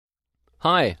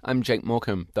Hi, I'm Jake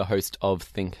Morecambe, the host of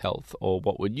Think Health, or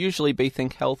what would usually be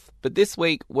Think Health, but this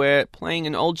week we're playing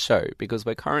an old show because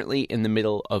we're currently in the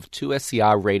middle of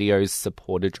 2SER Radio's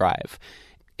supporter drive.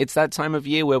 It's that time of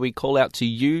year where we call out to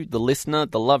you, the listener,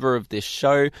 the lover of this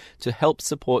show, to help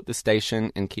support the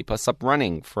station and keep us up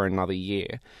running for another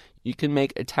year. You can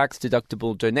make a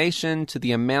tax-deductible donation to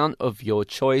the amount of your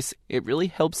choice. It really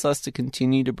helps us to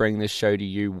continue to bring this show to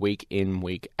you week in,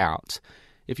 week out.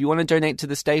 If you want to donate to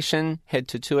the station, head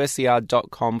to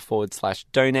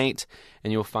 2ser.com/donate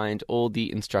and you'll find all the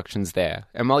instructions there.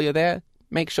 And while you're there,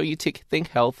 make sure you tick Think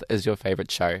Health as your favourite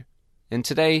show. And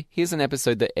today, here's an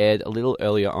episode that aired a little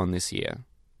earlier on this year.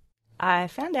 I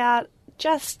found out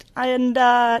just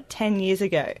under 10 years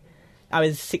ago. I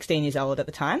was 16 years old at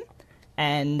the time,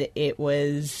 and it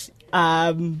was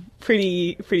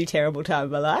pretty terrible time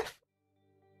of my life.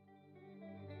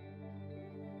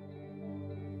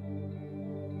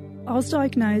 I was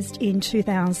diagnosed in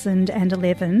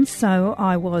 2011, so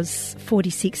I was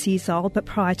 46 years old, but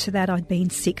prior to that I'd been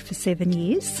sick for 7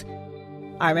 years.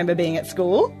 I remember being at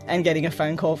school and getting a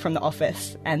phone call from the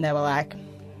office, and they were like,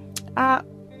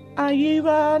 you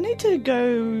need to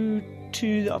go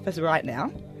to the office right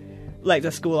now, like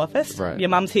the school office. Right. Your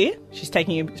mum's here, she's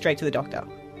taking you straight to the doctor.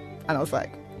 And I was like,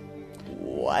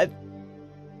 what?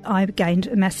 I gained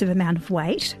a massive amount of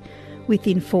weight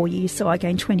within 4 years, so I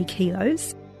gained 20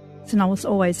 kilos. And I was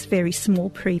always very small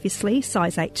previously,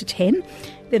 size 8 to 10.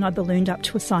 Then I ballooned up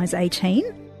to a size 18.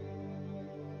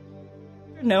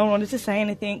 No one wanted to say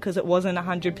anything because it wasn't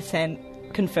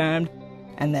 100% confirmed.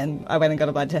 And then I went and got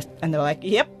a blood test and they were like,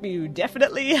 yep, you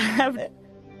definitely have it.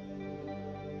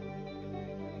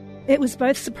 It was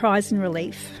both surprise and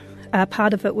relief.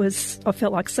 Part of it was I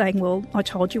felt like saying, well, I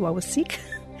told you I was sick.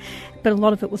 But a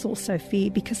lot of it was also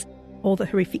fear because all the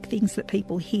horrific things that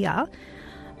people hear,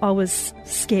 I was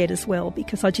scared as well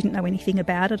because I didn't know anything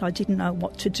about it. I didn't know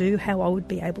what to do, how I would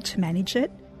be able to manage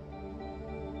it.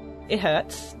 It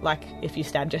hurts. Like, if you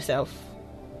stabbed yourself,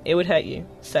 it would hurt you.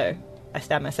 So I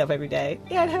stab myself every day.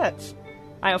 Yeah, it hurts.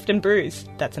 I often bruise.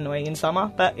 That's annoying in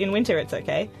summer, but in winter it's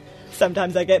okay.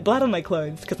 Sometimes I get blood on my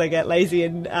clothes because I get lazy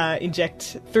and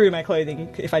inject through my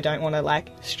clothing if I don't want to,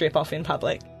 strip off in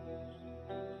public.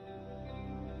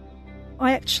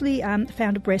 I actually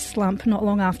found a breast lump not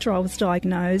long after I was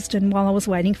diagnosed, and while I was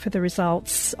waiting for the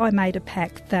results, I made a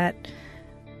pact that,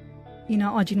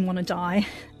 I didn't want to die.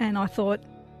 And I thought,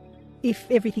 if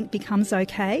everything becomes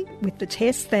okay with the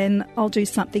test, then I'll do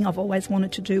something I've always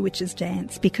wanted to do, which is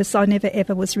dance, because I never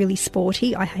ever was really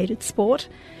sporty. I hated sport,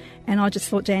 and I just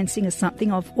thought dancing is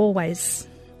something I've always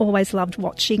loved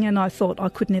watching, and I thought I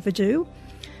could never do.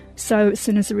 So as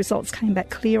soon as the results came back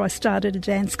clear, I started a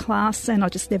dance class and I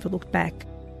just never looked back.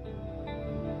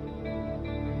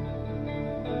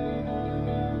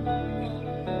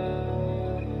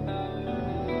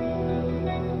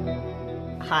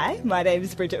 Hi, my name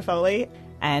is Bridget Foley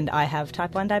and I have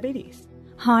type 1 diabetes.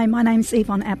 Hi, my name's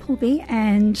Yvonne Appleby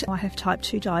and I have type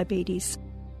 2 diabetes.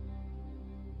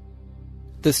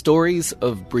 The stories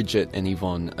of Bridget and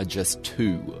Yvonne are just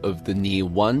two of the near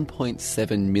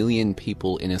 1.7 million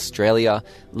people in Australia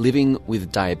living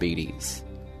with diabetes.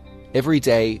 Every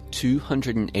day,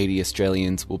 280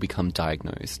 Australians will become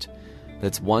diagnosed.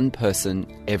 That's one person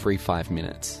every 5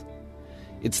 minutes.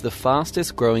 It's the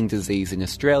fastest growing disease in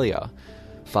Australia,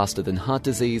 faster than heart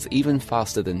disease, even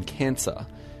faster than cancer,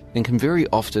 and can very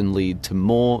often lead to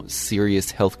more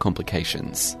serious health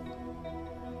complications.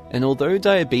 And although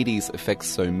diabetes affects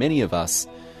so many of us,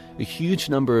 a huge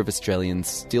number of Australians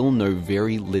still know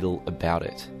very little about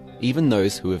it, even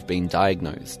those who have been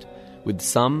diagnosed, with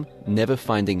some never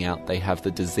finding out they have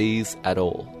the disease at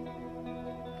all.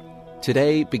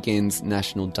 Today begins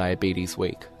National Diabetes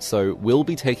Week, so we'll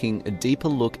be taking a deeper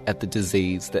look at the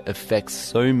disease that affects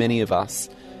so many of us,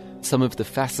 some of the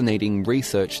fascinating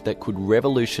research that could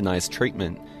revolutionise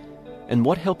treatment, and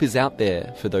what help is out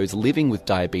there for those living with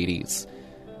diabetes,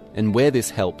 and where this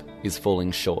help is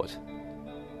falling short.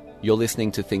 You're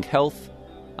listening to Think Health.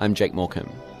 I'm Jake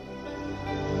Morecambe.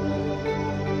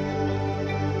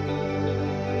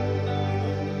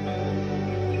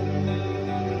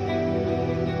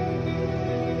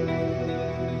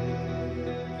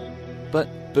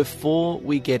 But before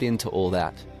we get into all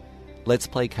that, let's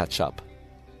play catch up.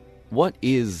 What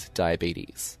is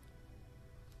diabetes?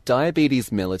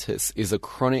 Diabetes mellitus is a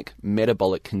chronic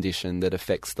metabolic condition that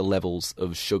affects the levels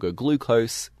of sugar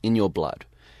glucose in your blood,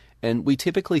 and we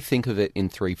typically think of it in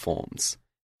three forms: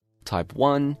 type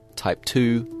 1, type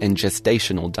 2, and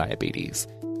gestational diabetes.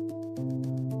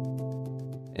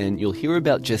 And you'll hear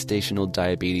about gestational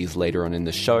diabetes later on in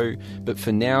the show, but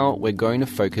for now we're going to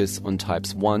focus on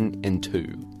types 1 and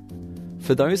 2.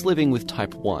 For those living with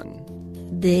type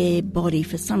 1, their body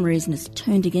for some reason has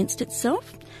turned against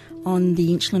itself on the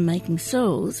insulin-making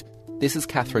cells. This is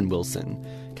Catherine Wilson.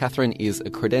 Catherine is a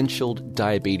credentialed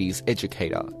diabetes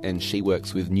educator, and she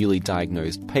works with newly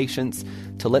diagnosed patients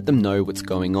to let them know what's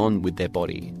going on with their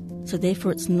body. So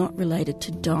therefore it's not related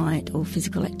to diet or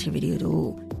physical activity at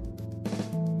all.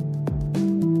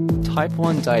 Type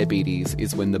 1 diabetes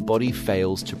is when the body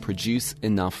fails to produce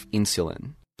enough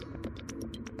insulin.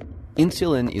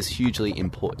 Insulin is hugely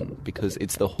important because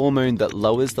it's the hormone that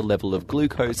lowers the level of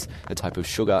glucose, a type of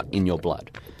sugar, in your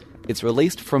blood. It's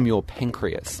released from your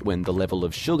pancreas when the level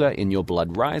of sugar in your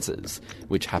blood rises,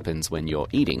 which happens when you're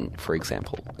eating, for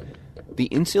example. The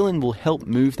insulin will help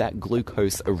move that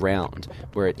glucose around,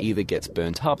 where it either gets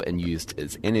burnt up and used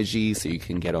as energy so you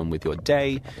can get on with your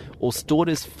day, or stored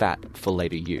as fat for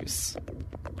later use.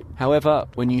 However,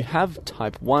 when you have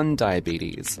type 1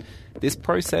 diabetes, this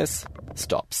process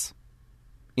stops.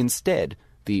 Instead,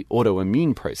 the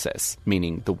autoimmune process,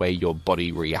 meaning the way your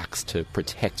body reacts to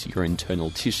protect your internal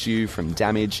tissue from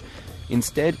damage,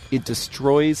 instead it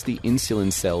destroys the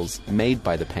insulin cells made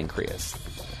by the pancreas,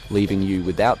 leaving you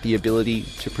without the ability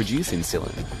to produce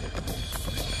insulin.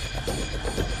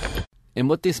 And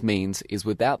what this means is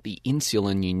without the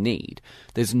insulin you need,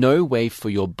 there's no way for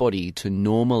your body to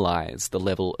normalize the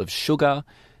level of sugar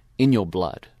in your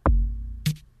blood.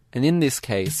 And in this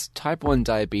case, type 1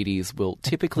 diabetes will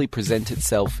typically present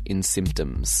itself in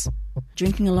symptoms.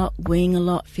 Drinking a lot, weeing a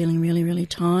lot, feeling really, really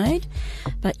tired.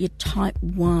 But your type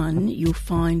 1, you'll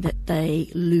find that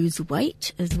they lose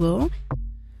weight as well.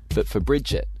 But for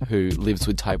Bridget, who lives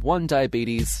with type 1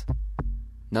 diabetes,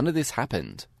 none of this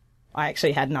happened. I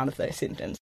actually had none of those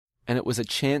symptoms. And it was a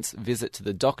chance visit to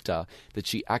the doctor that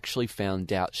she actually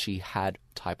found out she had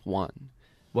type 1.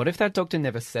 What if that doctor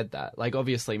never said that? Like,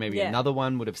 obviously, maybe another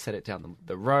one would have said it down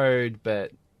the road,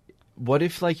 but what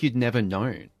if, like, you'd never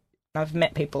known? I've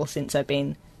met people since I've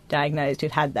been diagnosed who've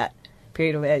had that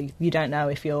period where you don't know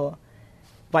if you're,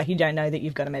 like, you don't know that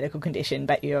you've got a medical condition,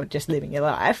 but you're just living your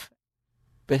life.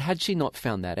 But had she not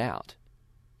found that out,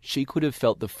 she could have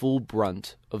felt the full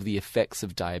brunt of the effects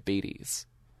of diabetes.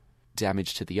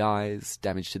 Damage to the eyes,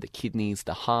 damage to the kidneys,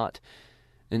 the heart,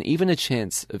 and even a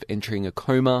chance of entering a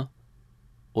coma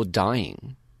or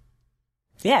dying.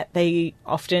 Yeah, they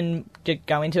often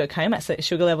go into a coma, so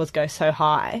sugar levels go so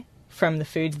high from the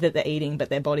foods that they're eating, but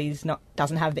their body's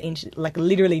doesn't have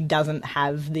literally doesn't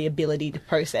have the ability to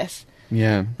process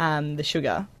the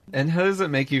sugar. And how does it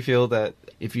make you feel that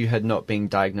if you had not been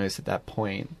diagnosed at that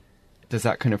point, does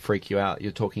that kind of freak you out?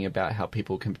 You're talking about how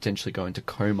people can potentially go into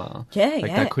coma. Yeah,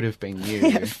 that could have been you.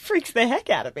 Yeah, it freaks the heck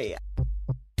out of me.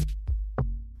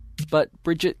 But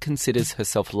Bridget considers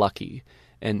herself lucky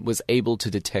and was able to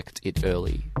detect it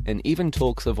early, and even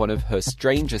talks of one of her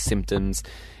stranger symptoms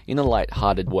in a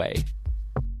light-hearted way.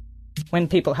 When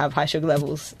people have high sugar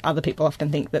levels, other people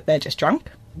often think that they're just drunk.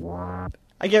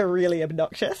 I get really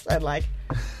obnoxious and,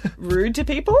 rude to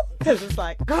people, because it's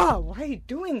like, God, why are you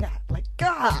doing that?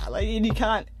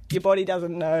 Your body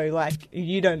doesn't know,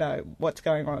 you don't know what's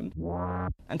going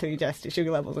on until you test your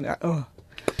sugar levels and you're like, oh,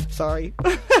 sorry.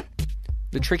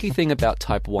 The tricky thing about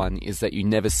type 1 is that you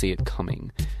never see it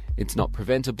coming. It's not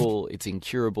preventable, it's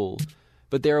incurable,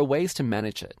 but there are ways to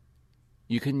manage it.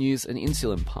 You can use an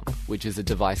insulin pump, which is a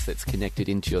device that's connected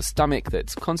into your stomach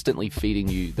that's constantly feeding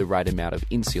you the right amount of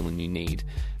insulin you need.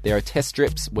 There are test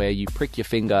strips where you prick your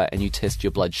finger and you test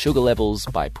your blood sugar levels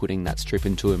by putting that strip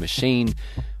into a machine.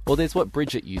 Or there's what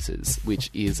Bridget uses, which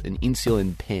is an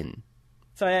insulin pen.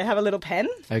 So I have a little pen.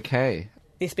 Okay.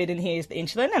 This bit in here is the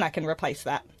insulin, and I can replace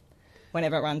that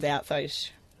whenever it runs out. So I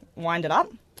just wind it up.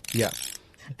 Yeah.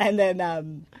 And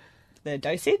then the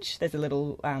dosage, there's a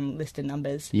little list of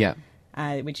numbers. Yeah.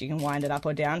 Which you can wind it up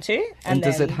or down to. And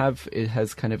does it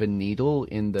has kind of a needle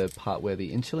in the part where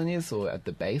the insulin is, or at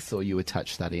the base, or you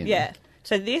attach that in? Yeah.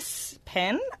 So this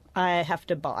pen I have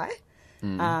to buy.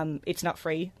 It's not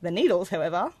free. The needles,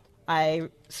 however, I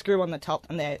screw on the top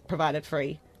and they're provided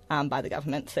free by the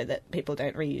government so that people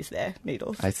don't reuse their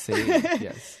needles. I see,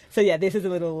 yes. So yeah, this is a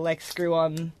little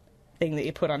screw-on thing that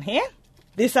you put on here.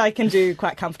 This I can do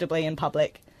quite comfortably in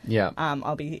public. Yeah.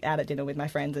 I'll be out at dinner with my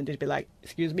friends and just be like,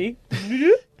 excuse me.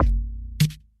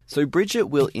 So Bridget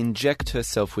will inject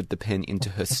herself with the pen into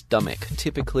her stomach,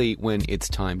 typically when it's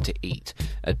time to eat,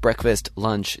 at breakfast,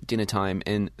 lunch, dinner time,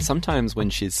 and sometimes when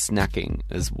she's snacking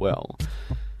as well.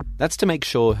 That's to make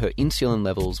sure her insulin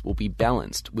levels will be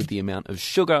balanced with the amount of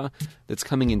sugar that's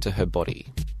coming into her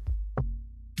body.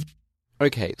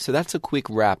 Okay, so that's a quick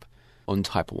wrap on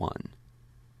type 1.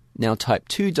 Now type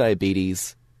 2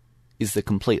 diabetes is the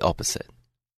complete opposite.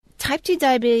 Type 2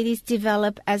 diabetes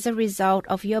develop as a result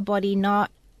of your body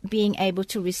not being able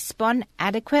to respond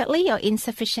adequately or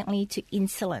insufficiently to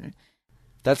insulin.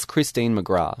 That's Christine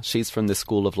McGrath. She's from the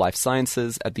School of Life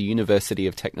Sciences at the University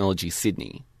of Technology,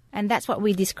 Sydney. And that's what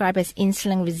we describe as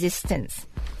insulin resistance.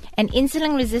 And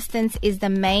insulin resistance is the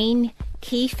main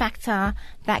key factor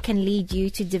that can lead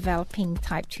you to developing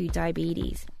type 2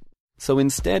 diabetes. So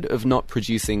instead of not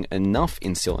producing enough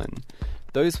insulin,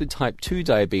 those with type 2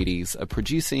 diabetes are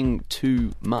producing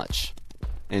too much.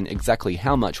 And exactly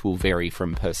how much will vary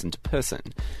from person to person.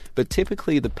 But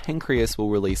typically the pancreas will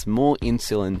release more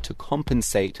insulin to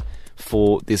compensate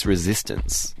for this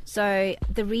resistance. So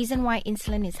the reason why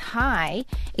insulin is high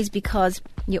is because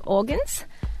your organs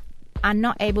are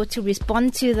not able to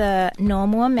respond to the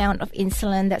normal amount of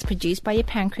insulin that's produced by your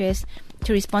pancreas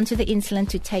to respond to the insulin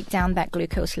to take down that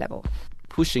glucose level.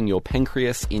 Pushing your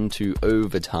pancreas into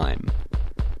overtime.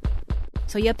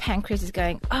 So your pancreas is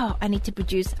going, oh, I need to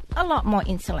produce a lot more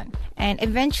insulin. And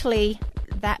eventually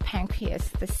that pancreas,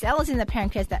 the cells in the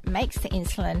pancreas that makes the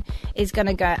insulin, is going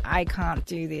to go, I can't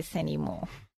do this anymore.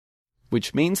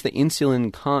 Which means the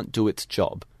insulin can't do its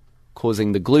job,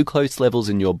 causing the glucose levels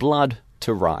in your blood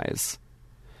to rise.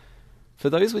 For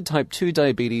those with type 2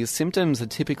 diabetes, symptoms are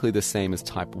typically the same as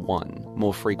type 1,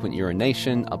 more frequent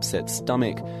urination, upset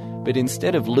stomach, but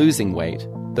instead of losing weight,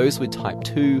 those with type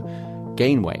 2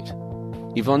 gain weight.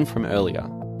 Yvonne from earlier.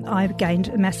 I've gained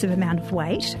a massive amount of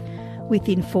weight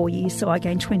within 4 years, so I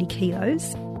gained 20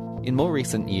 kilos. In more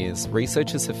recent years,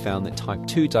 researchers have found that type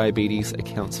 2 diabetes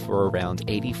accounts for around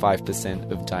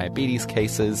 85% of diabetes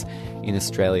cases in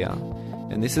Australia,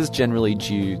 and this is generally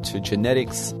due to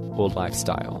genetics or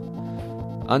lifestyle.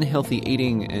 Unhealthy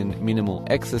eating and minimal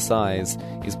exercise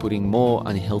is putting more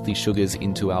unhealthy sugars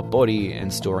into our body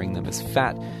and storing them as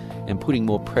fat and putting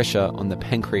more pressure on the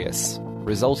pancreas,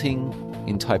 resulting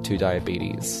in type 2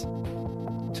 diabetes.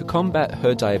 To combat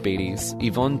her diabetes,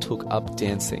 Yvonne took up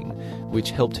dancing, which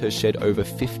helped her shed over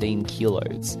 15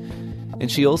 kilos.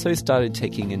 And she also started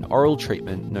taking an oral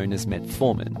treatment known as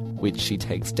metformin, which she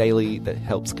takes daily that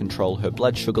helps control her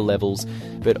blood sugar levels,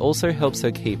 but also helps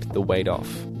her keep the weight off.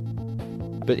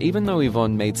 But even though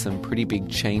Yvonne made some pretty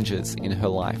big changes in her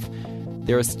life,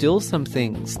 there are still some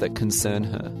things that concern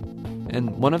her.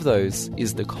 And one of those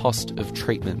is the cost of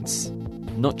treatments,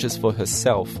 not just for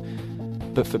herself,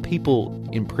 but for people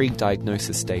in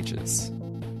pre-diagnosis stages.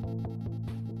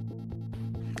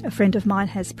 A friend of mine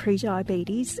has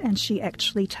pre-diabetes and she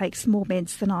actually takes more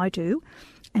meds than I do,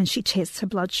 and she tests her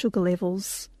blood sugar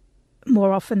levels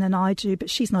more often than I do, but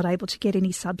she's not able to get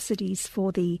any subsidies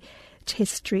for the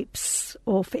test strips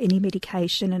or for any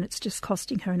medication, and it's just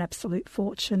costing her an absolute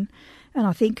fortune. And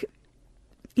I think,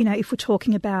 you know, if we're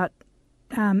talking about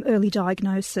early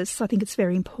diagnosis, I think it's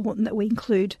very important that we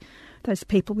include those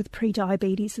people with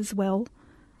pre-diabetes as well.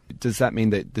 Does that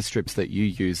mean that the strips that you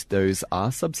use, those are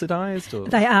subsidised? Or?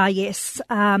 They are, yes.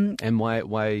 And why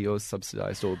are yours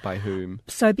subsidised, or by whom?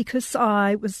 So because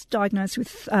I was diagnosed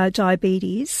with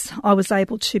diabetes, I was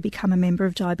able to become a member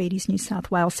of Diabetes New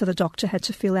South Wales, so the doctor had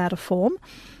to fill out a form,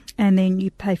 and then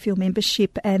you pay for your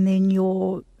membership, and then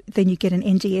you get an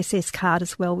NDSS card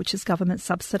as well, which is government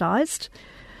subsidised.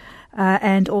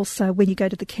 And also when you go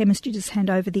to the chemist, you just hand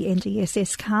over the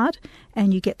NDSS card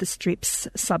and you get the strips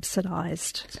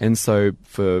subsidised. And so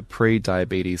for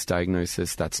pre-diabetes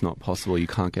diagnosis, that's not possible? You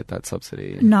can't get that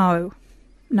subsidy? No.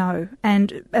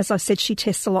 And as I said, she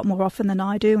tests a lot more often than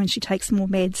I do and she takes more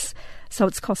meds, so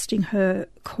it's costing her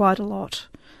quite a lot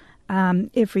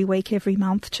every week, every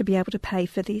month to be able to pay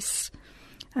for this.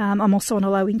 I'm also on a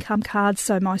low-income card,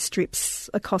 so my strips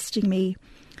are costing me,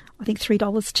 I think,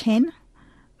 $3.10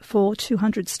 for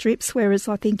 200 strips, whereas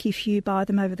I think if you buy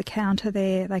them over the counter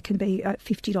there, they can be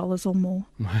 $50 or more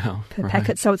per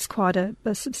packet, so it's quite a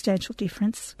substantial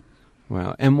difference.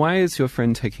 Wow. And why is your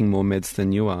friend taking more meds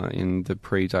than you are in the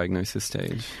pre-diagnosis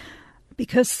stage?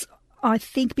 Because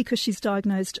she's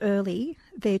diagnosed early,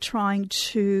 they're trying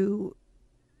to,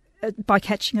 by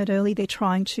catching it early, they're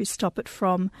trying to stop it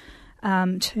from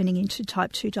turning into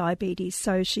type 2 diabetes,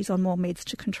 so she's on more meds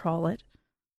to control it.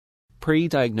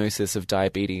 Pre-diagnosis of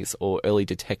diabetes or early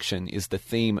detection is the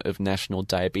theme of National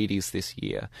Diabetes this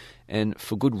year, and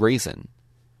for good reason.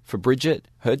 For Bridget,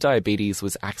 her diabetes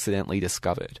was accidentally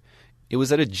discovered. It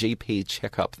was at a GP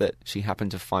checkup that she happened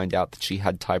to find out that she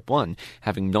had type 1,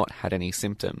 having not had any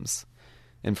symptoms.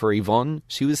 And for Yvonne,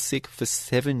 she was sick for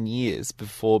 7 years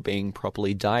before being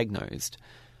properly diagnosed.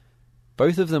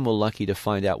 Both of them were lucky to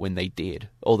find out when they did,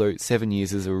 although 7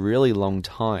 years is a really long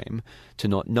time to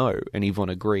not know, and Yvonne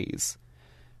agrees.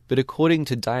 But according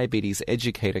to diabetes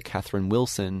educator Catherine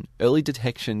Wilson, early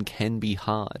detection can be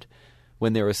hard.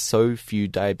 when there are so few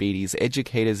diabetes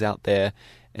educators out there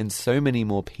and so many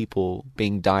more people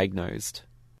being diagnosed?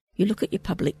 You look at your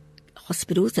public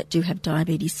hospitals that do have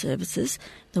diabetes services,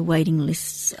 the waiting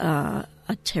lists are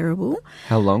terrible.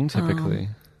 How long typically?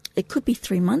 It could be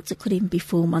 3 months, it could even be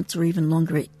 4 months or even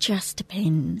longer. It just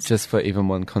depends. Just for even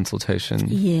one consultation?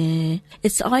 Yeah.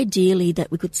 It's ideally that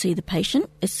we could see the patient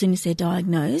as soon as they're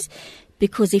diagnosed,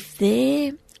 because if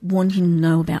they're wanting to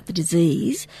know about the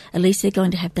disease, at least they're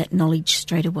going to have that knowledge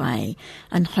straight away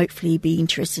and hopefully be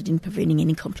interested in preventing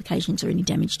any complications or any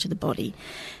damage to the body.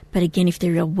 But again, if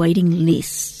there are waiting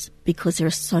lists, because there are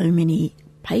so many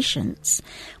patients,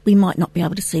 we might not be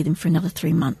able to see them for another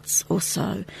 3 months or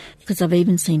so. Because I've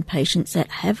even seen patients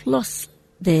that have lost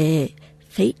their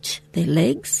feet, their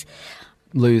legs.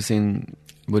 Losing,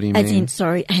 what do you mean?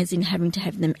 As in having to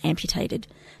have them amputated.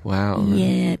 Wow.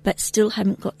 Yeah, but still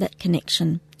haven't got that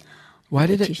connection. Why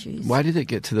did it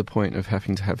get to the point of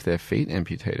having to have their feet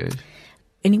amputated?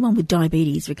 Anyone with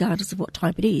diabetes, regardless of what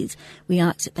type it is, we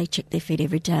ask that they check their feet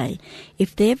every day.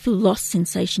 If they've lost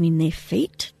sensation in their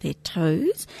feet, their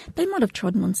toes, they might have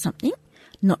trodden on something,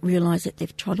 not realise that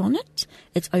they've trod on it.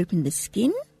 It's opened the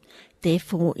skin,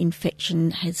 therefore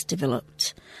infection has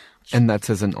developed. And that's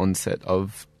as an onset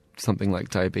of something like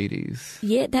diabetes?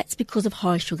 Yeah, that's because of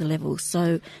high sugar levels.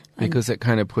 So because it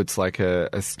kind of puts like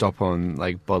a stop on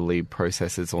like bodily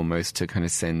processes almost to kind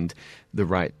of send the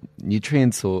right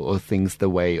nutrients or things the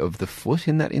way of the foot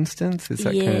in that instance? Is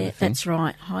that kind of the thing? That's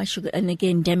right. High sugar, and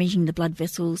again damaging the blood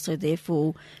vessels, so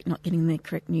therefore not getting the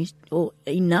correct or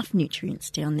enough nutrients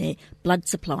down there, blood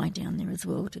supply down there as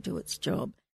well to do its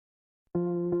job.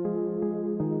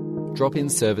 Drop-in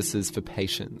services for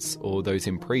patients or those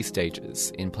in pre-stages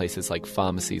in places like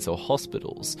pharmacies or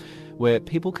hospitals, where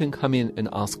people can come in and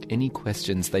ask any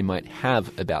questions they might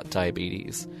have about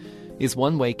diabetes, is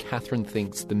one way Catherine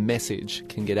thinks the message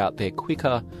can get out there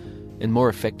quicker and more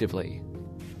effectively.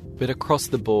 But across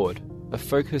the board, a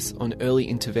focus on early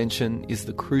intervention is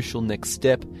the crucial next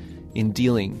step in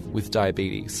dealing with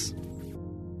diabetes.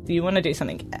 If you want to do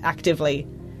something actively,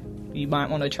 you might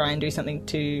want to try and do something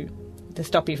to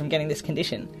stop you from getting this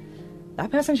condition. That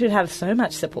person should have so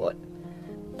much support.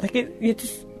 Like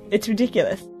it's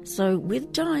ridiculous. So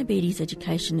with diabetes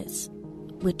education,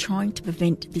 we're trying to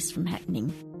prevent this from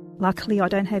happening. Luckily, I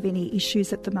don't have any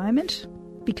issues at the moment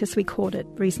because we caught it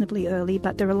reasonably early,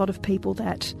 but there are a lot of people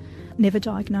that never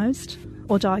diagnosed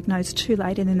or diagnosed too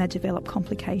late and then they develop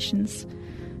complications.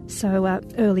 So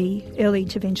early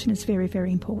intervention is very,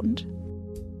 very important.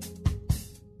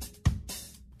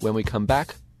 When we come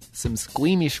back, some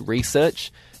squeamish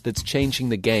research that's changing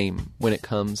the game when it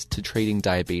comes to treating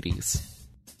diabetes.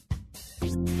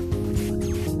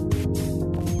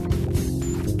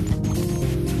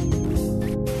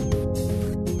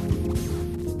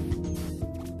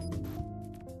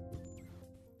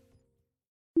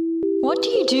 What do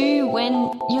you do when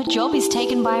your job is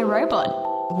taken by a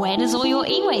robot? Where does all your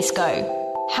e-waste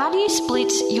go? How do you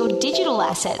split your digital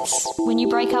assets when you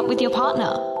break up with your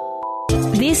partner?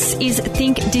 This is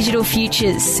Think Digital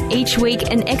Futures. Each week,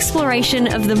 an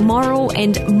exploration of the moral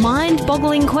and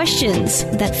mind-boggling questions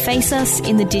that face us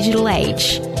in the digital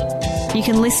age. You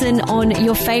can listen on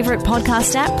your favourite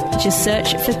podcast app. Just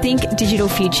search for Think Digital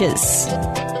Futures.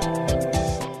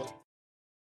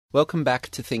 Welcome back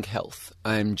to Think Health.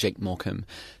 I'm Jake Morecambe.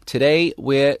 Today,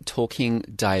 we're talking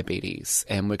diabetes,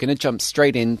 and we're going to jump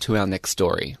straight into our next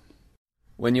story.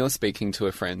 When you're speaking to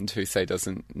a friend who, say,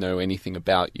 doesn't know anything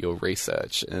about your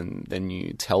research and then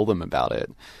you tell them about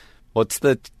it, what's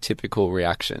the typical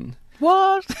reaction?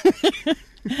 What?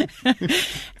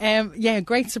 Yeah,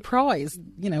 great surprise.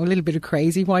 You know, a little bit of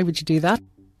crazy. Why would you do that?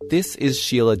 This is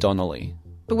Sheila Donnelly.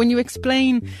 But when you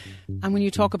explain and when you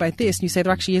talk about this and you say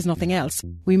there actually is nothing else,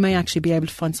 we may actually be able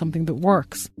to find something that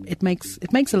works. It makes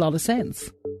a lot of sense.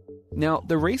 Now,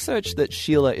 the research that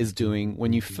Sheila is doing,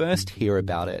 when you first hear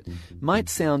about it, might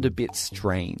sound a bit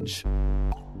strange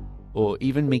or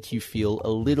even make you feel a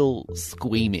little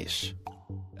squeamish.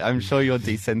 I'm sure you're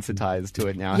desensitized to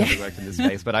it now, having worked in this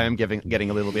space, but I am getting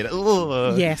a little bit...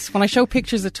 Ugh. Yes, when I show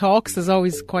pictures of talks, there's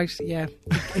always quite, a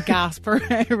gasp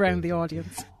around the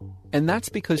audience. And that's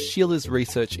because Sheila's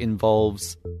research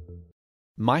involves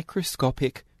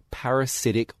microscopic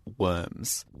parasitic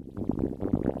worms.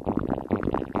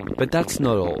 But that's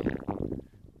not all.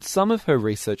 Some of her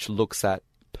research looks at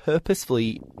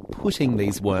purposefully putting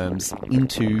these worms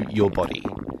into your body.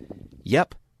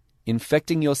 Yep,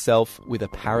 infecting yourself with a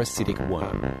parasitic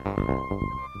worm.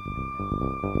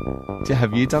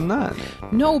 Have you done that?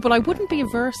 No, but I wouldn't be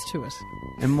averse to it.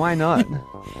 And why not?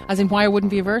 As in why I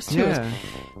wouldn't be averse to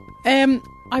it?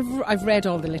 I've read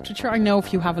all the literature. I know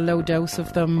if you have a low dose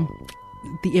of them,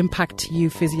 the impact to you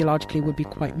physiologically would be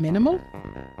quite minimal.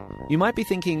 You might be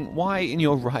thinking, why in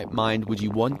your right mind would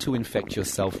you want to infect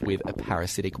yourself with a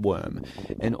parasitic worm?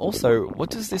 And also, what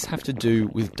does this have to do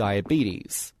with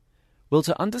diabetes? Well,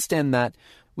 to understand that,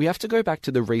 we have to go back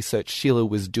to the research Sheila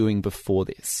was doing before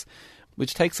this,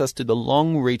 which takes us to the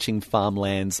long-reaching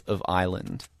farmlands of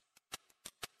Ireland.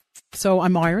 So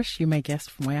I'm Irish, you may guess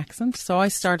from my accent. So I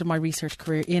started my research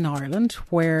career in Ireland,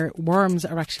 where worms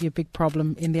are actually a big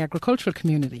problem in the agricultural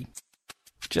community.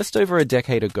 Just over a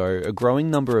decade ago, a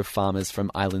growing number of farmers from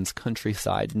Ireland's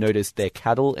countryside noticed their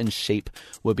cattle and sheep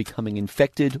were becoming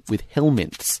infected with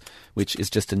helminths, which is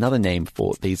just another name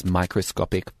for these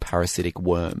microscopic parasitic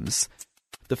worms.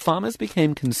 The farmers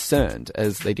became concerned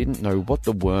as they didn't know what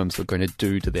the worms were going to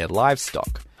do to their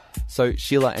livestock. So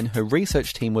Sheila and her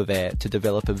research team were there to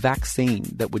develop a vaccine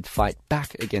that would fight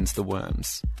back against the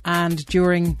worms. And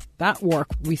during that work,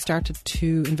 we started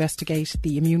to investigate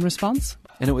the immune response.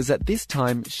 And it was at this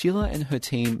time Sheila and her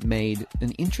team made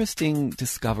an interesting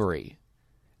discovery.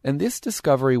 And this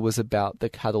discovery was about the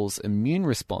cattle's immune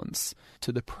response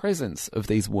to the presence of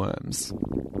these worms.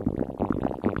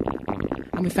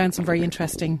 And we found some very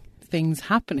interesting things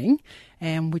happening,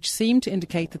 which seemed to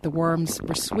indicate that the worms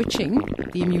were switching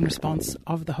the immune response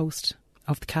of the host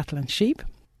of the cattle and sheep.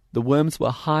 The worms were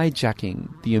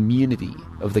hijacking the immunity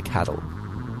of the cattle.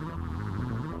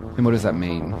 And what does that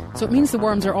mean? So it means the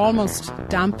worms are almost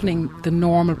dampening the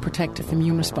normal protective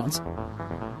immune response.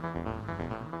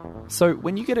 So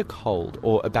when you get a cold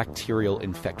or a bacterial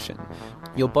infection,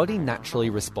 your body naturally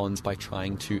responds by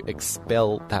trying to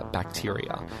expel that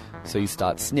bacteria. So you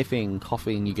start sniffing,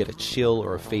 coughing, you get a chill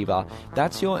or a fever.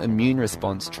 That's your immune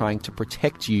response trying to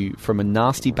protect you from a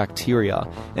nasty bacteria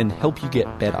and help you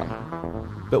get better.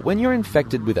 But when you're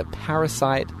infected with a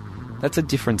parasite, that's a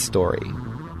different story.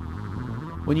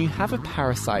 When you have a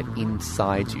parasite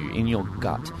inside you, in your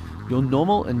gut, your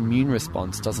normal immune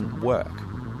response doesn't work.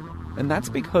 And that's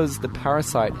because the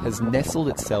parasite has nestled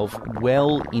itself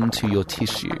well into your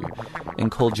tissue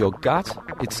and called your gut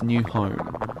its new home.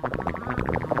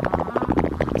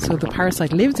 So the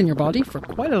parasite lives in your body for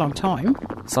quite a long time.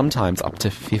 Sometimes up to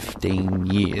 15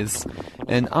 years.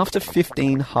 And after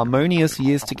 15 harmonious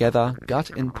years together, gut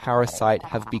and parasite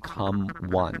have become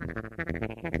one.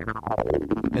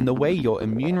 And the way your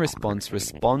immune response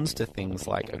responds to things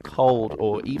like a cold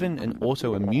or even an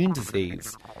autoimmune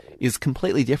disease is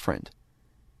completely different.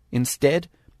 Instead,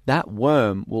 that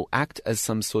worm will act as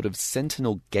some sort of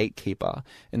sentinel gatekeeper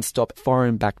and stop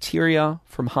foreign bacteria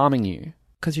from harming you.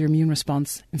 Because your immune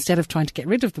response, instead of trying to get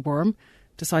rid of the worm,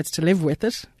 decides to live with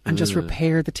it and just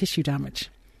repair the tissue damage.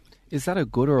 Is that a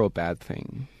good or a bad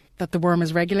thing? That the worm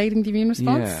is regulating the immune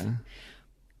response? Yeah.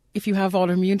 If you have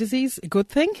autoimmune disease, a good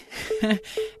thing.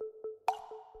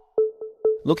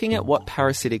 Looking at what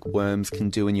parasitic worms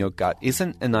can do in your gut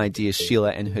isn't an idea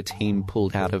Sheila and her team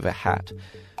pulled out of a hat.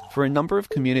 For a number of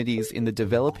communities in the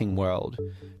developing world,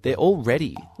 they're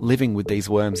already living with these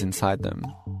worms inside them.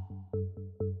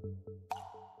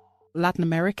 Latin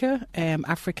America,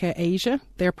 Africa, Asia,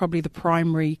 they're probably the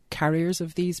primary carriers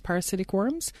of these parasitic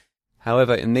worms.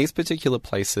 However, in these particular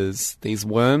places, these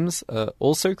worms are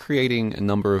also creating a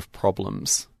number of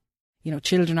problems. You know,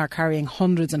 children are carrying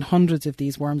hundreds and hundreds of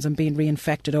these worms and being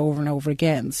reinfected over and over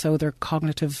again. So their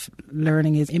cognitive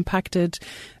learning is impacted,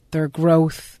 their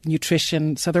growth,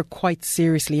 nutrition. So they're quite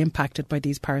seriously impacted by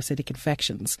these parasitic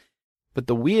infections. But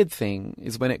the weird thing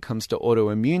is when it comes to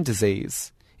autoimmune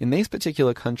disease, in these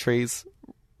particular countries,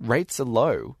 rates are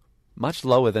low, much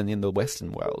lower than in the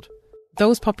Western world.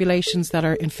 Those populations that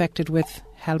are infected with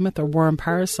helminth or worm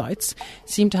parasites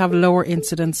seem to have lower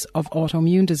incidence of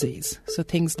autoimmune disease. So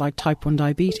things like type 1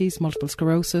 diabetes, multiple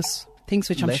sclerosis, things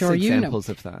which I'm sure you know. Less examples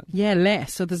of that. Yeah,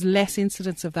 less. So there's less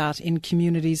incidence of that in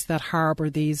communities that harbour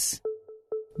these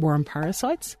worm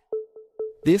parasites.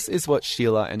 This is what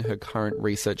Sheila and her current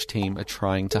research team are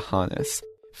trying to harness.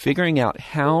 Figuring out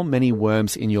how many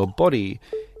worms in your body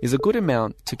is a good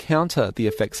amount to counter the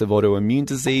effects of autoimmune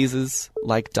diseases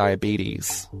like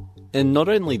diabetes. And not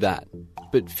only that,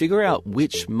 but figure out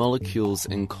which molecules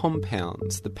and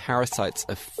compounds the parasites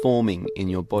are forming in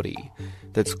your body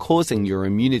that's causing your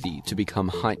immunity to become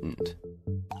heightened.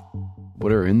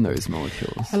 What are in those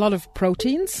molecules? A lot of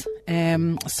proteins,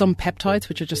 some peptides,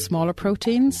 which are just smaller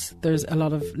proteins. There's a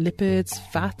lot of lipids,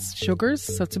 fats, sugars.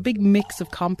 So it's a big mix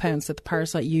of compounds that the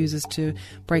parasite uses to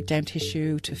break down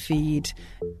tissue, to feed.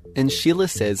 And Sheila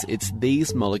says it's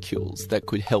these molecules that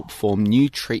could help form new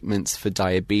treatments for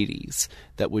diabetes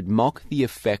that would mock the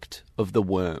effect of the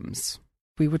worms.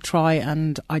 We would try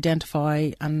and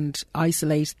identify and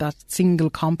isolate that single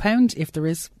compound, if there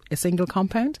is a single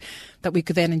compound, that we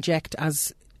could then inject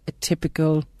as a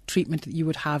typical treatment that you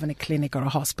would have in a clinic or a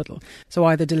hospital. So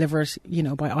either deliver it,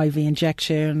 by IV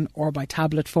injection or by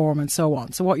tablet form and so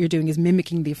on. So what you're doing is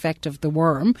mimicking the effect of the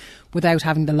worm without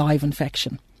having the live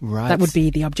infection. Right. That would be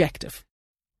the objective.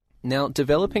 Now,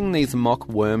 developing these mock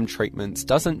worm treatments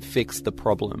doesn't fix the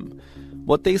problem.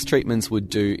 What these treatments would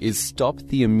do is stop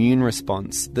the immune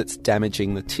response that's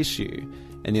damaging the tissue,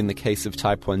 and in the case of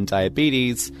type 1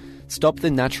 diabetes, stop the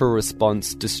natural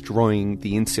response destroying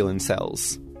the insulin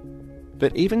cells.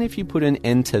 But even if you put an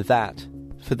end to that,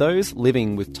 for those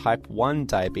living with type 1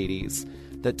 diabetes,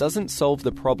 that doesn't solve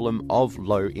the problem of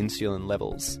low insulin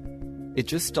levels. It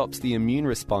just stops the immune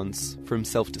response from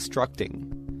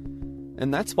self-destructing.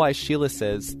 And that's why Sheila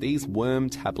says these worm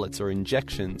tablets or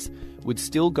injections would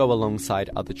still go alongside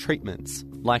other treatments,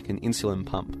 like an insulin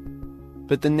pump.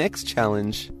 But the next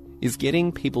challenge is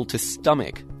getting people to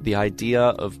stomach the idea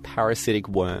of parasitic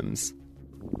worms.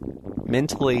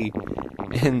 Mentally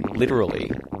and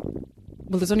literally.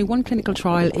 Well, there's only one clinical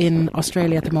trial in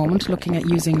Australia at the moment looking at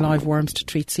using live worms to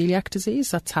treat celiac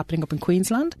disease. That's happening up in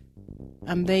Queensland.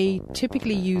 And they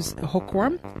typically use a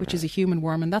hookworm, which is a human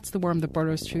worm, and that's the worm that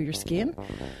burrows through your skin.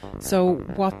 So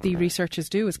what the researchers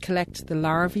do is collect the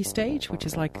larvae stage, which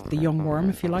is like the young worm,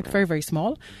 if you like, very, very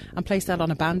small, and place that on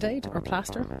a Band-Aid or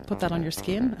plaster, put that on your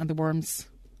skin, and the worms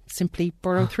simply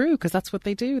burrow through, because that's what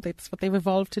they do. That's what they've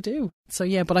evolved to do. So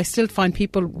yeah, but I still find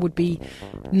people would be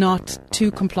not too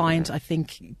compliant, I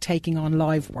think, taking on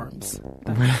live worms.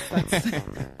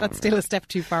 That's still a step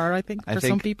too far, I think, for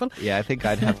some people. Yeah, I think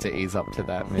I'd have to ease up to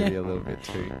that maybe a little bit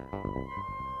too.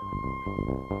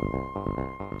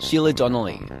 Sheila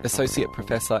Donnelly, Associate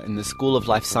Professor in the School of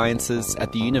Life Sciences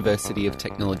at the University of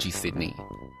Technology, Sydney.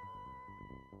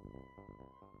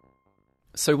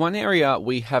 So one area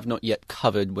we have not yet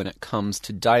covered when it comes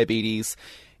to diabetes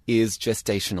is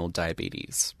gestational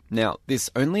diabetes. Now, this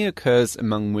only occurs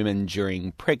among women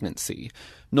during pregnancy,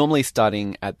 normally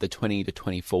starting at the 20 to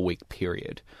 24 week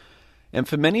period. And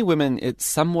for many women, it's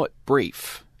somewhat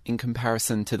brief in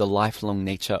comparison to the lifelong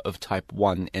nature of type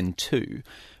 1 and 2.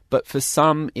 But for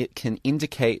some, it can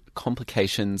indicate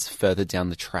complications further down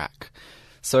the track.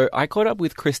 So I caught up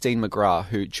with Christine McGrath,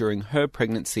 who during her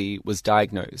pregnancy was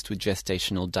diagnosed with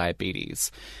gestational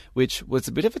diabetes, which was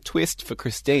a bit of a twist for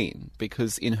Christine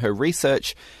because in her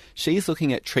research, she's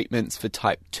looking at treatments for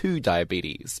type 2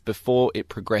 diabetes before it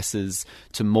progresses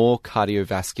to more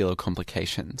cardiovascular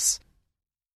complications.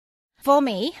 For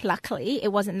me, luckily,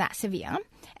 it wasn't that severe,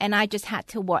 and I just had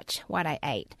to watch what I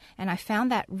ate. And I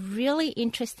found that really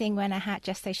interesting when I had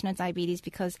gestational diabetes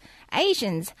because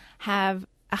Asians have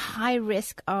a high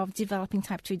risk of developing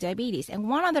type 2 diabetes. And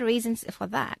one of the reasons for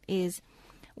that is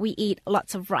we eat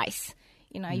lots of rice.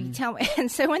 You tell me. And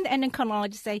so when the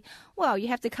endocrinologists say, well, you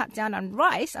have to cut down on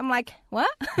rice, I'm like, what?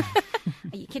 Are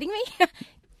you kidding me?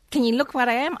 Can you look what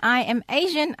I am? I am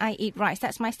Asian. I eat rice.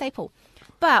 That's my staple.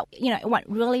 But, what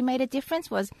really made a difference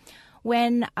was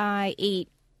when I eat,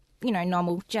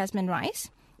 normal jasmine rice,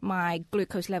 my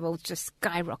glucose levels just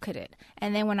skyrocketed.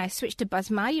 And then when I switched to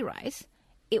basmati rice,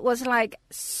 it was like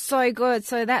so good.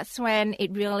 So that's when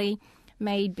it really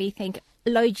made me think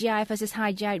low GI versus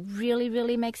high GI really,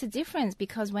 really makes a difference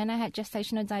because when I had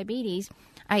gestational diabetes,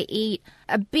 I eat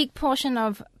a big portion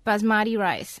of basmati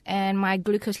rice and my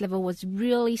glucose level was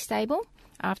really stable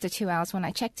after 2 hours when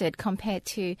I checked it compared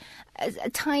to a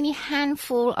tiny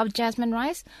handful of jasmine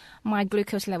rice. My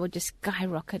glucose level just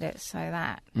skyrocketed. So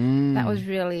that was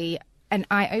really an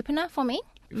eye-opener for me.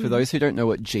 For those who don't know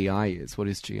what GI is, what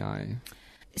is GI?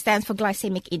 Stands for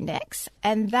glycemic index,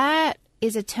 and that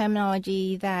is a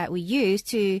terminology that we use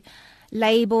to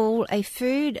label a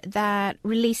food that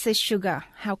releases sugar,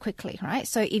 how quickly, right?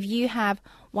 So if you have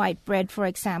white bread, for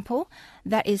example,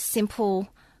 that is simple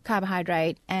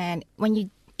carbohydrate, and when you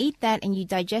eat that and you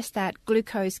digest that,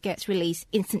 glucose gets released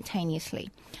instantaneously.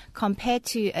 Compared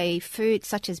to a food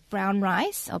such as brown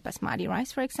rice or basmati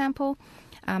rice, for example,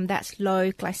 that's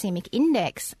low glycemic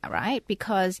index, right?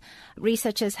 Because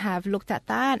researchers have looked at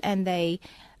that and they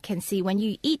can see when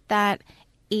you eat that,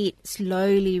 it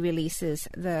slowly releases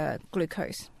the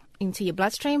glucose into your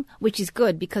bloodstream, which is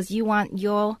good because you want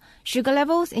your sugar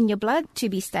levels in your blood to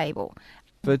be stable.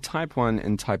 For type 1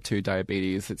 and type 2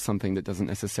 diabetes, it's something that doesn't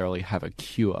necessarily have a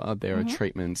cure. There are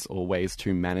treatments or ways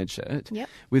to manage it. Yep.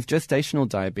 With gestational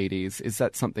diabetes, is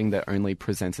that something that only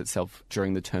presents itself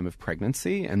during the term of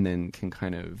pregnancy and then can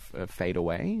kind of fade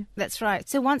away? That's right.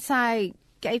 So once I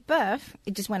gave birth,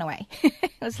 it just went away.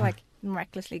 It was like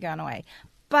miraculously gone away.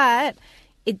 But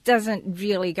it doesn't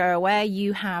really go away.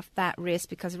 You have that risk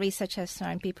because research has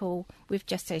shown people with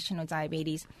gestational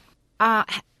diabetes are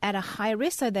at a high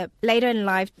risk, so that later in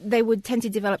life they would tend to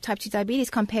develop type 2 diabetes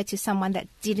compared to someone that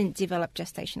didn't develop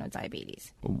gestational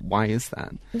diabetes. Why is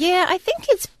that? Yeah, I think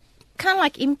it's kind of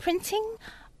like imprinting.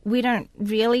 We don't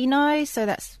really know, so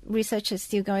that's research is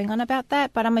still going on about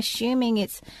that, but I'm assuming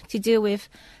it's to do with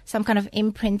some kind of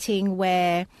imprinting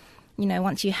where,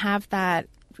 once you have that,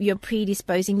 you're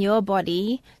predisposing your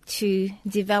body to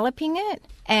developing it.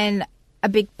 And a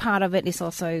big part of it is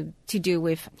also to do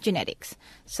with genetics.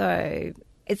 So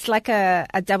it's like a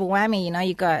double whammy,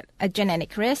 you got a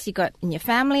genetic risk, you got in your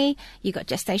family, you got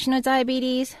gestational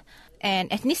diabetes, and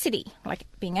ethnicity, like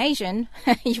being Asian.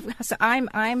 So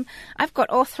I've got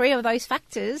all three of those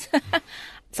factors.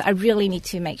 So I really need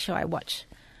to make sure I watch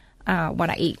what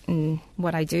I eat and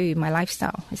what I do, my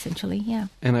lifestyle, essentially, yeah.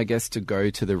 And I guess to go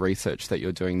to the research that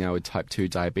you're doing now with type 2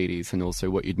 diabetes, and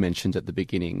also what you'd mentioned at the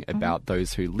beginning about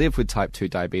those who live with type 2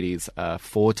 diabetes are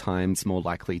 4 times more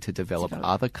likely to develop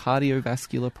other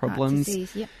cardiovascular problems. Heart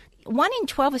disease, yeah. 1 in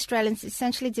 12 Australians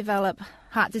essentially develop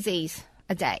heart disease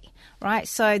a day, right?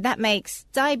 So that makes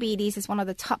diabetes as one of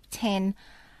the top 10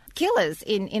 killers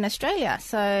in Australia.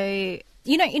 So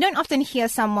you don't often hear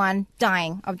someone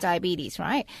dying of diabetes,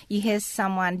 right? You hear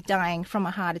someone dying from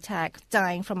a heart attack,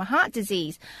 dying from a heart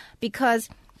disease, because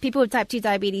people with type 2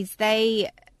 diabetes, they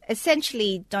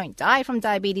essentially don't die from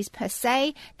diabetes per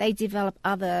se. They develop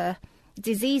other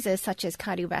diseases such as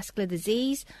cardiovascular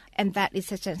disease, and that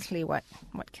is essentially what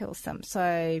kills them.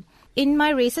 So in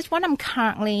my research, what I'm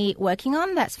currently working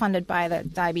on that's funded by the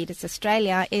Diabetes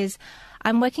Australia is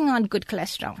I'm working on good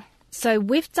cholesterol. So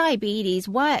with diabetes,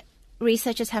 what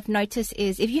researchers have noticed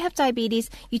is if you have diabetes,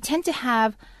 you tend to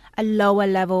have a lower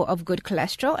level of good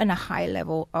cholesterol and a higher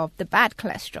level of the bad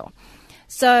cholesterol.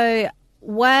 So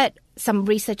what some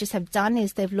researchers have done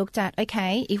is they've looked at,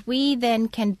 okay, if we then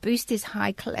can boost this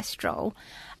high cholesterol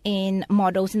in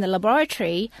models in the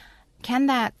laboratory, can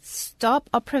that stop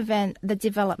or prevent the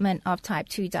development of type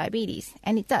 2 diabetes?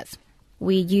 And it does.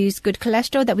 We use good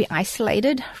cholesterol that we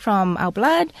isolated from our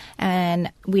blood,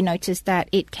 and we noticed that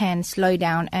it can slow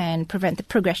down and prevent the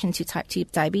progression to type 2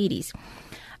 diabetes.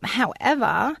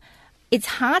 However, it's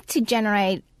hard to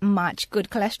generate much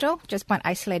good cholesterol just by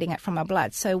isolating it from our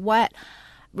blood. So what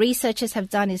researchers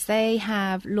have done is they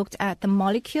have looked at the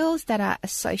molecules that are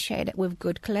associated with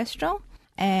good cholesterol,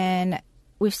 and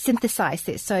we've synthesized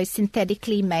it. So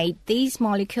synthetically made these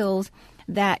molecules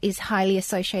that is highly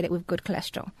associated with good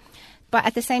cholesterol. But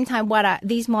at the same time,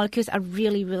 these molecules are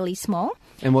really, really small.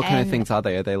 And what kind of things are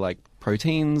they? Are they like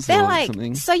proteins or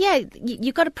something? So yeah,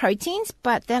 you've got proteins,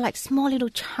 but they're like small little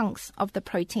chunks of the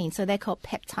protein. So they're called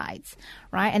peptides,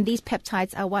 right? And these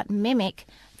peptides are what mimic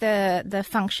the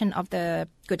function of the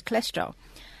good cholesterol.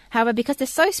 However, because they're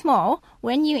so small,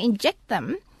 when you inject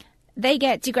them, they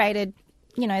get degraded,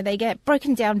 they get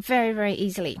broken down very, very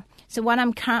easily. So what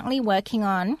I'm currently working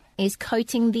on is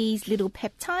coating these little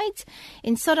peptides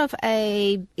in sort of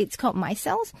it's called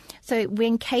micelles. So we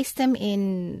encase them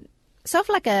in sort of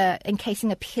like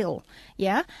encasing a pill,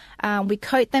 yeah? We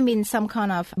coat them in some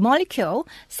kind of molecule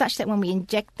such that when we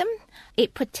inject them,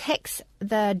 it protects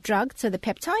the drug, so the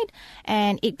peptide,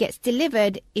 and it gets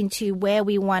delivered into where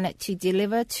we want it to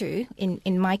deliver to,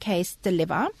 in my case, the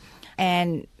liver,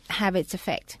 and have its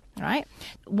effect. Right.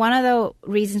 One of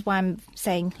the reasons why I'm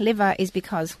saying liver is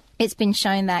because it's been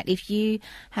shown that if you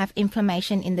have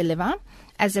inflammation in the liver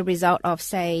as a result of,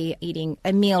 say, eating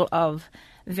a meal of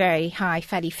very high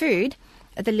fatty food,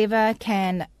 the liver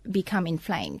can become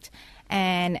inflamed.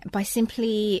 And by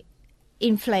simply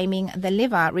inflaming the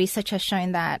liver, research has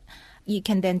shown that you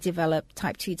can then develop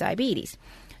type 2 diabetes.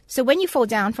 So when you fall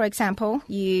down, for example,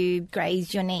 you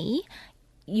graze your knee,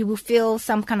 you will feel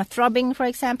some kind of throbbing, for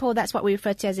example. That's what we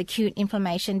refer to as acute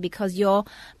inflammation because your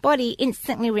body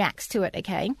instantly reacts to it,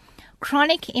 okay?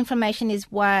 Chronic inflammation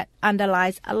is what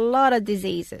underlies a lot of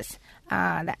diseases.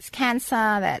 That's cancer,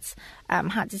 that's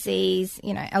heart disease,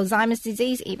 Alzheimer's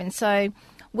disease even. So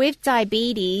with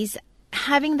diabetes,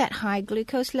 having that high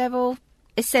glucose level,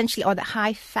 essentially, or the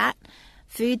high fat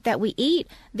food that we eat,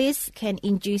 this can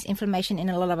induce inflammation in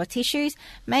a lot of our tissues,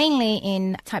 mainly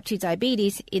in type 2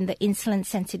 diabetes in the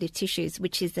insulin-sensitive tissues,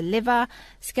 which is the liver,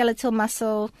 skeletal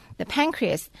muscle, the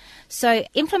pancreas. So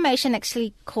inflammation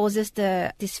actually causes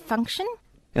the dysfunction.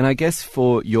 And I guess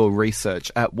for your research,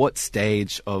 at what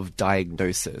stage of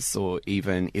diagnosis, or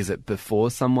even is it before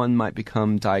someone might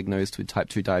become diagnosed with type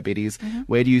 2 diabetes,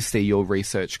 where do you see your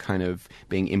research kind of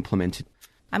being implemented?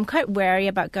 I'm quite wary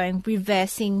about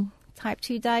reversing type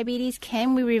 2 diabetes.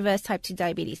 Can we reverse type 2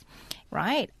 diabetes?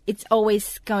 Right? It's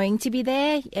always going to be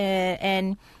there,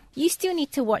 and you still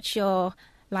need to watch your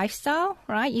lifestyle,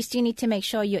 right? You still need to make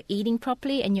sure you're eating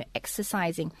properly and you're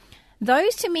exercising.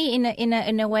 those to me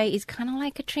in a way is kind of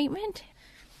like a treatment.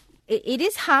 It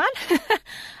is hard.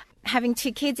 Having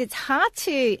 2 kids, it's hard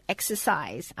to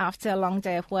exercise after a long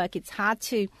day of work. It's hard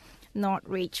to not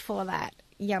reach for that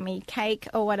yummy cake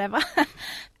or whatever.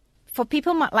 For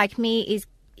people like me, is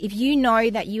if you know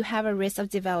that you have a risk of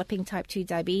developing type 2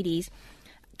 diabetes,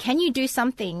 can you do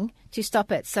something to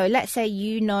stop it? So let's say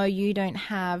you know you don't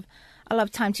have a lot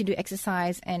of time to do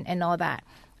exercise and all that.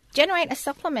 Generate a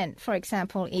supplement, for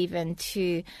example, even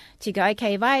to go,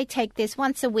 okay, if I take this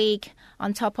once a week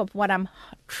on top of what I'm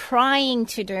trying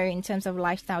to do in terms of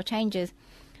lifestyle changes,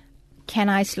 can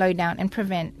I slow down and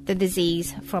prevent the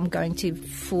disease from going to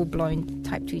full-blown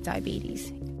type 2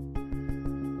 diabetes?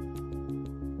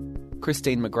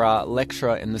 Christine McGrath,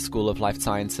 lecturer in the School of Life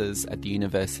Sciences at the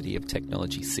University of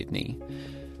Technology, Sydney.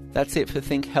 That's it for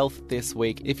Think Health this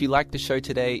week. If you liked the show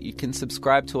today, you can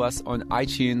subscribe to us on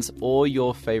iTunes or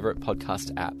your favourite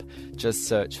podcast app. Just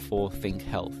search for Think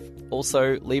Health.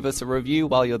 Also, leave us a review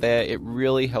while you're there. It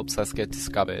really helps us get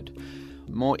discovered.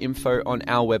 More info on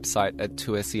our website at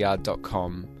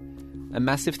 2ser.com. A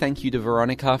massive thank you to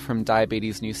Veronica from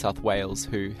Diabetes New South Wales,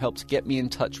 who helped get me in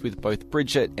touch with both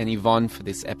Bridget and Yvonne for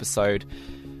this episode.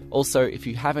 Also, if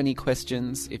you have any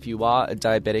questions, if you are a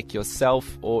diabetic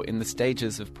yourself or in the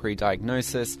stages of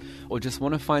pre-diagnosis, or just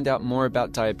want to find out more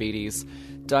about diabetes,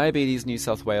 Diabetes New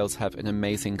South Wales have an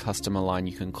amazing customer line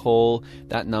you can call.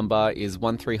 That number is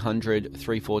 1300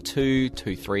 342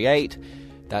 238.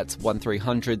 That's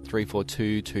 1300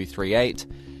 342 238.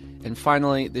 And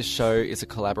finally, this show is a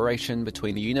collaboration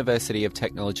between the University of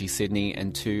Technology Sydney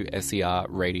and 2SER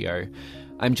Radio.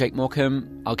 I'm Jake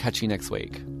Morecambe. I'll catch you next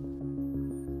week.